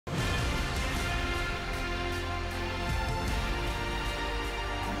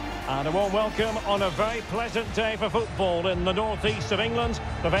And a warm welcome on a very pleasant day for football in the northeast of England.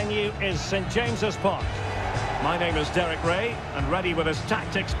 The venue is St James's Park. My name is Derek Ray, and ready with his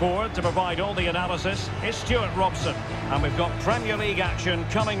tactics board to provide all the analysis is Stuart Robson. And we've got Premier League action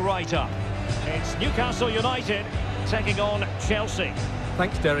coming right up. It's Newcastle United taking on Chelsea.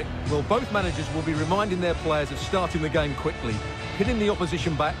 Thanks, Derek. Well, both managers will be reminding their players of starting the game quickly, hitting the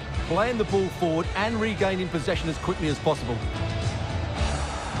opposition back, playing the ball forward and regaining possession as quickly as possible.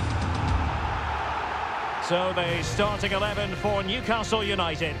 So the starting 11 for Newcastle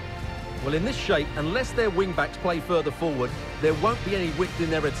United. Well, in this shape, unless their wing-backs play further forward, there won't be any width in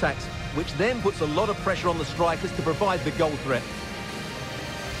their attacks, which then puts a lot of pressure on the strikers to provide the goal threat.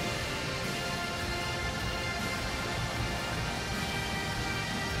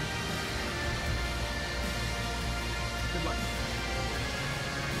 Good luck.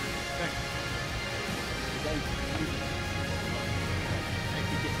 Thanks.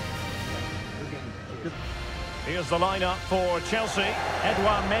 Here's the lineup for Chelsea.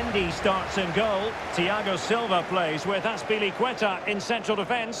 Edouard Mendy starts in goal. Thiago Silva plays with Azpilicueta in central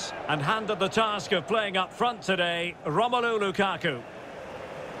defence. And handed the task of playing up front today, Romelu Lukaku.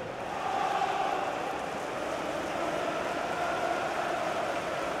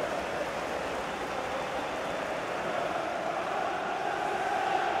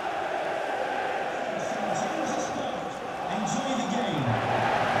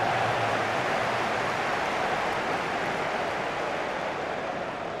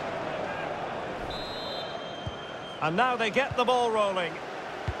 And now they get the ball rolling.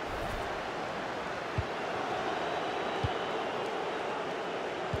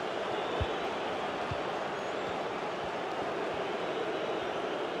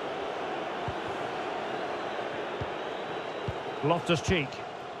 Loftus-Cheek.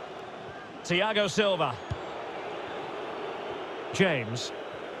 Thiago Silva. James.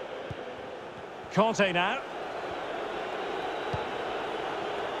 Conte now.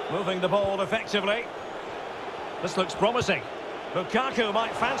 Moving the ball effectively. This looks promising. Lukaku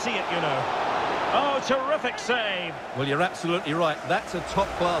might fancy it, you know. Oh, terrific save. Well, you're absolutely right. That's a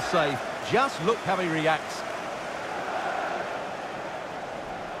top-class save. Just look how he reacts.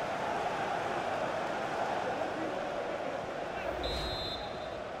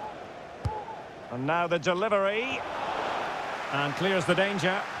 And now the delivery. And clears the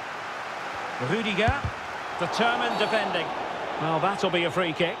danger. Rudiger. Determined defending. Well, that'll be a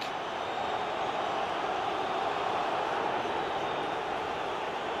free kick.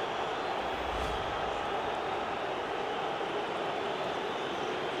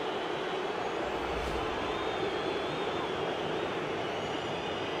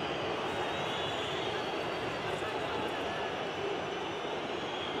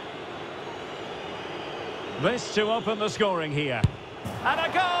 This to open the scoring here. And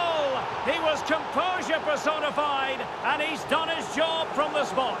a goal! He was composure personified, and he's done his job from the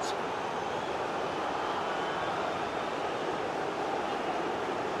spot.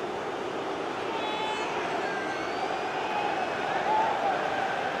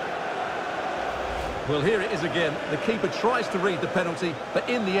 Well, here it is again. The keeper tries to read the penalty, but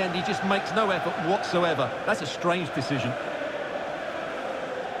in the end, he just makes no effort whatsoever. That's a strange decision.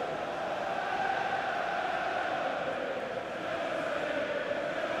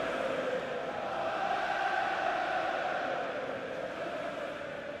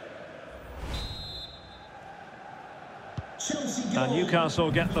 And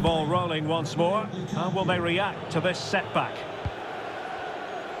Newcastle get the ball rolling once more. How will they react to this setback?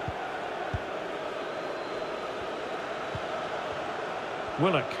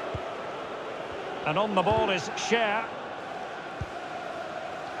 Willock. And on the ball is Cher.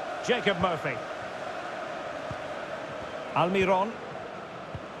 Jacob Murphy. Almiron.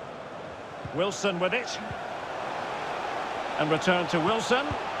 Wilson with it. And return to Wilson.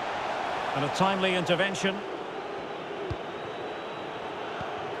 And a timely intervention.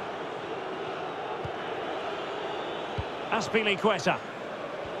 Azpilicueta.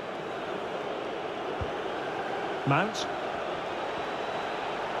 Mount.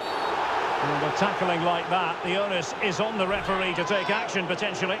 And with tackling like that, the onus is on the referee to take action,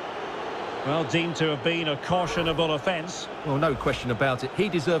 potentially. Well, deemed to have been a cautionable offence. Well, no question about it. He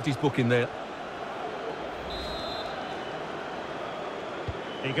deserved his booking there.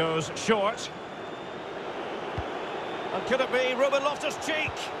 He goes short. And could it be Ruben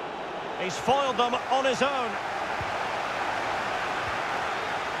Loftus-Cheek? He's foiled them on his own.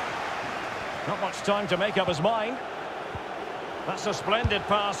 Not much time to make up his mind. That's a splendid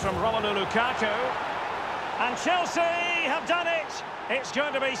pass from Romelu Lukaku. And Chelsea have done it. It's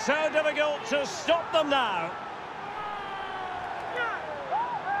going to be so difficult to stop them now.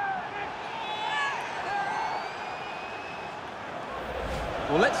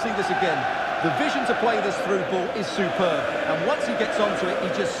 Well, let's see this again. The vision to play this through ball is superb. And once he gets onto it, he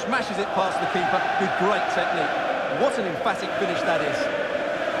just smashes it past the keeper with great technique. What an emphatic finish that is.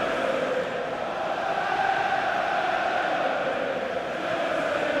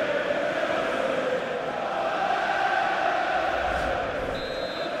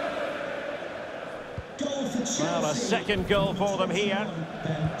 Well, a second goal for them here.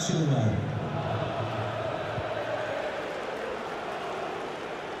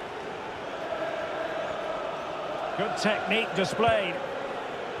 Good technique displayed.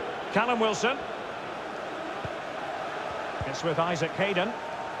 Callum Wilson. It's with Isaac Hayden.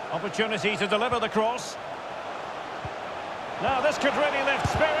 Opportunity to deliver the cross. Now this could really lift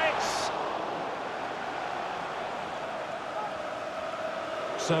spirits.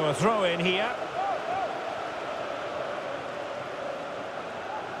 So a throw in here.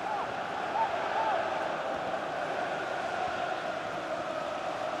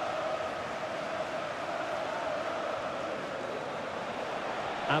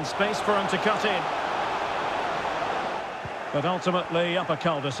 And space for him to cut in. But ultimately up a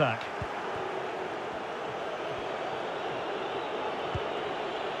cul-de-sac.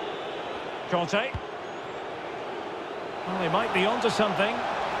 Conte. Well, they might be onto something.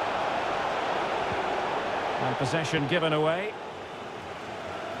 And possession given away.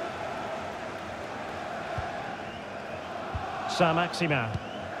 Saint-Maximin.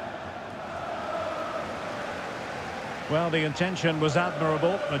 Well, the intention was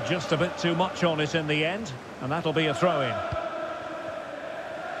admirable, but just a bit too much on it in the end, and that'll be a throw-in.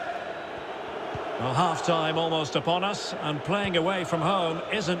 Well, half-time almost upon us, and playing away from home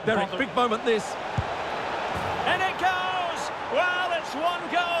isn't... Derek, big moment this. And it goes! Well, it's one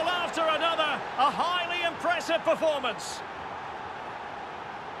goal after another. A highly impressive performance.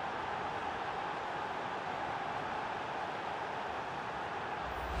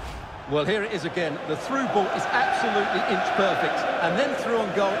 Well, here it is again. The through ball is absolutely inch perfect. And then through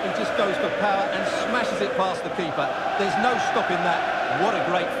on goal, he just goes for power and smashes it past the keeper. There's no stopping that. What a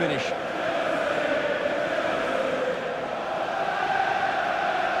great finish.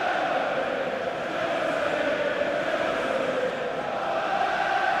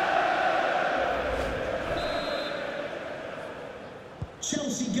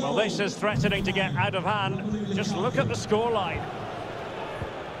 Well, this is threatening to get out of hand. Just look at the scoreline.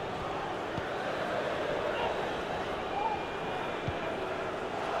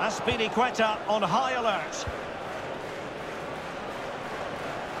 Azpilicueta on high alert.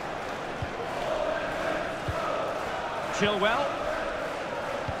 Chilwell.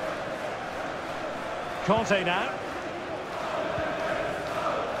 Conte now.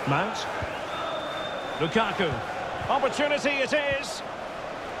 Mount. Lukaku. Opportunity it is.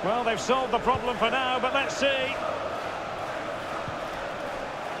 Well, they've solved the problem for now, but let's see.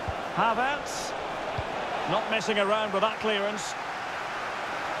 Havertz. Not messing around with that clearance.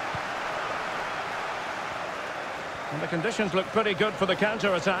 And the conditions look pretty good for the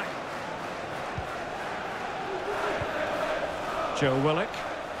counter-attack. Joe Willock.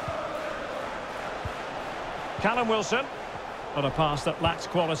 Callum Wilson. On a pass that lacks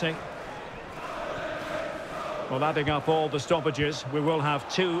quality. Well, adding up all the stoppages, we will have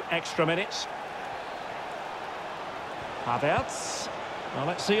 2 extra minutes. Havertz. Well,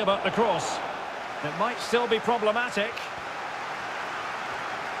 let's see about the cross. It might still be problematic.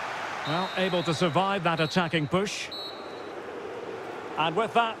 Well, able to survive that attacking push. And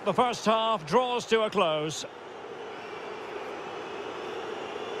with that, the first half draws to a close.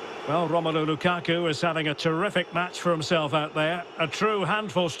 Well, Romelu Lukaku is having a terrific match for himself out there. A true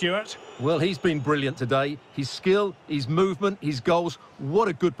handful, Stuart. Well, he's been brilliant today. His skill, his movement, his goals, what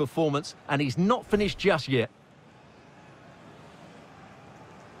a good performance. And he's not finished just yet.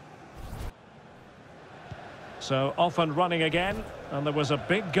 So off and running again, and there was a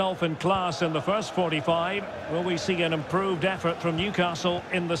big gulf in class in the first 45. Will we see an improved effort from Newcastle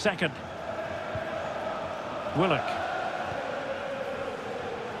in the second? Willock.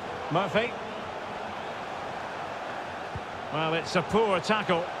 Murphy. Well, it's a poor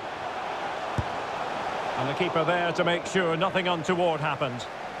tackle. And the keeper there to make sure nothing untoward happened.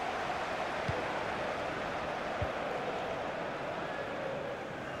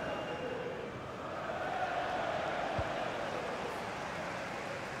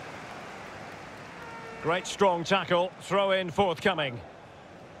 Great strong tackle, throw in forthcoming.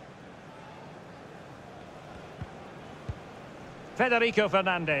 Federico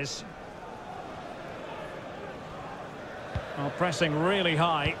Fernandez. Oh, pressing really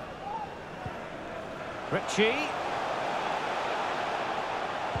high. Ritchie.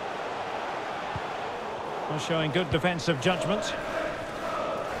 Well, showing good defensive judgment.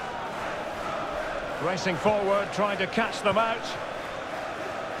 Racing forward, trying to catch them out.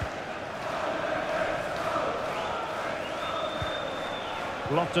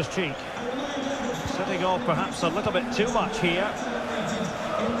 Loftus-Cheek. Setting off perhaps a little bit too much here.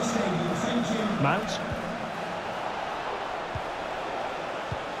 Mount.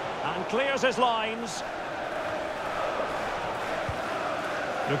 And clears his lines.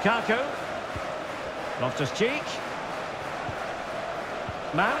 Lukaku. Loftus-Cheek.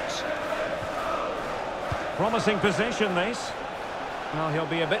 Mount. Promising position, this. Well, he'll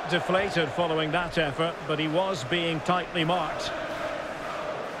be a bit deflated following that effort, but he was being tightly marked.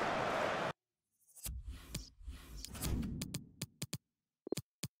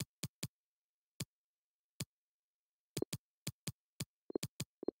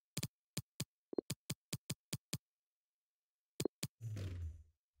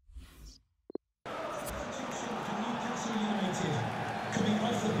 Coming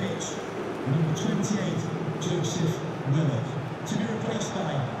off the pitch, number 28, Joseph Willock, to be replaced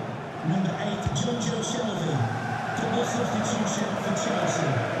by number 8, Jojo Shelby. Double substitution for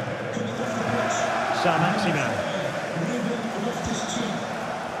Chelsea. Coming off the pitch, Saint-Maximin. Ruben Loftus-Cheek.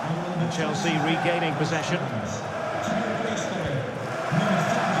 Chelsea regaining possession. To be replaced by number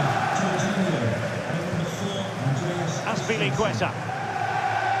 5, Jorginho. And number 4, Andreas Azpilicueta.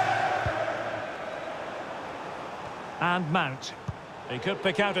 And Mount. He could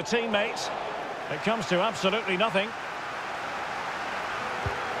pick out a teammate. It comes to absolutely nothing.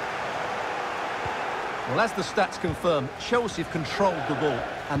 Well, as the stats confirm, Chelsea have controlled the ball,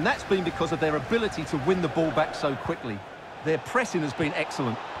 and that's been because of their ability to win the ball back so quickly. Their pressing has been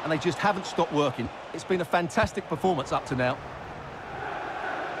excellent, and they just haven't stopped working. It's been a fantastic performance up to now.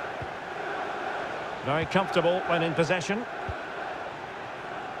 Very comfortable when in possession.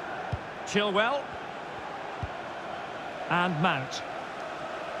 Chilwell. And Mount.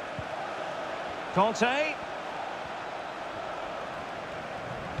 Conte.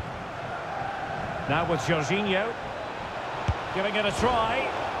 Now with Jorginho. Giving it a try.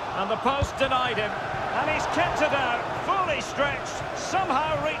 And the post denied him. And he's kept it out. Fully stretched.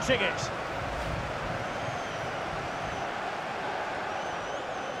 Somehow reaching it.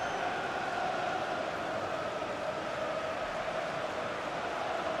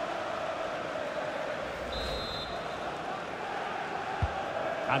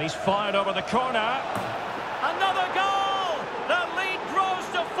 And he's fired over the corner. Another goal! The lead grows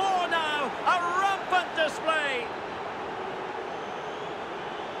to 4 now. A rampant display.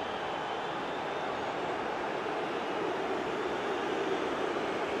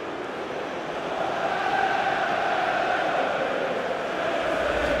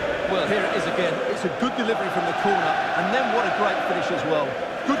 Well, here it is again. It's a good delivery from the corner, and then what a great finish as well.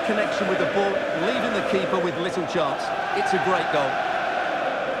 Good connection with the ball, leaving the keeper with little chance. It's a great goal.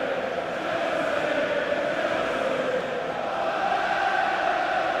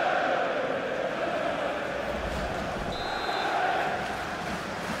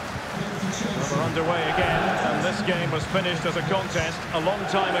 Well, we're underway again, and this game was finished as a contest a long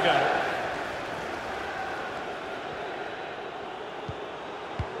time ago.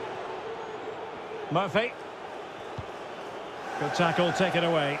 Murphy. Good tackle taken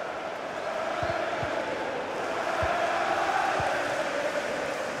away.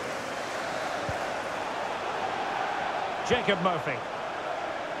 Jacob Murphy.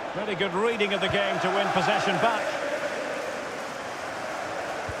 Really good reading of the game to win possession back.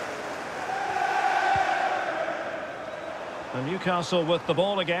 And Newcastle with the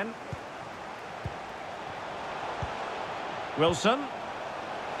ball again. Wilson.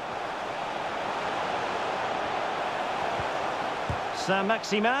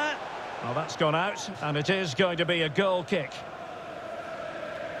 Saint-Maximin. Well, that's gone out, and it is going to be a goal kick.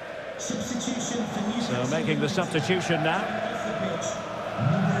 Substitution for Newcastle. So making the substitution now. Off the pitch,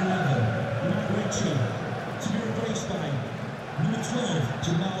 number 11, Matt Ritchie. To be replaced by number 12,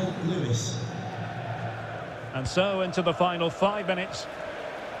 Jamal Lewis. And so into the final 5 minutes.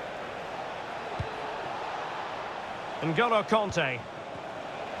 N'Golo Conte.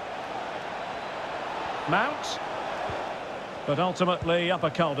 Mount. But ultimately up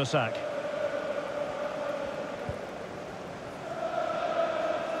a cul-de-sac.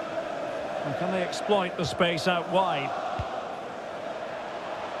 And can they exploit the space out wide?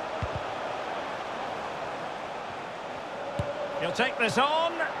 He'll take this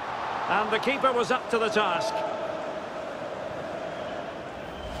on. And the keeper was up to the task.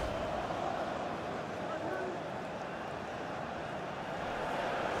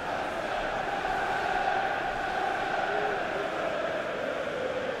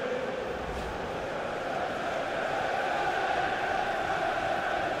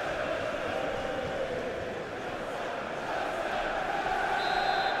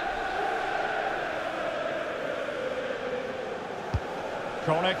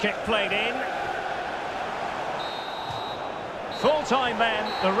 Corner kick played in. Full-time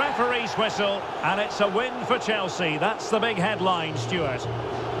then, the referee's whistle, and it's a win for Chelsea. That's the big headline, Stuart.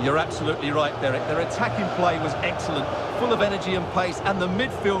 You're absolutely right, Derek. Their attacking play was excellent, full of energy and pace, and the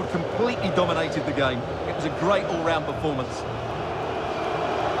midfield completely dominated the game. It was a great all-round performance.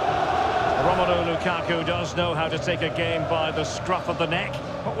 Romelu Lukaku does know how to take a game by the scruff of the neck.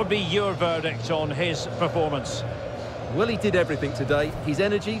 What would be your verdict on his performance? Well, he did everything today. His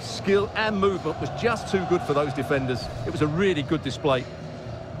energy, skill and movement was just too good for those defenders. It was a really good display.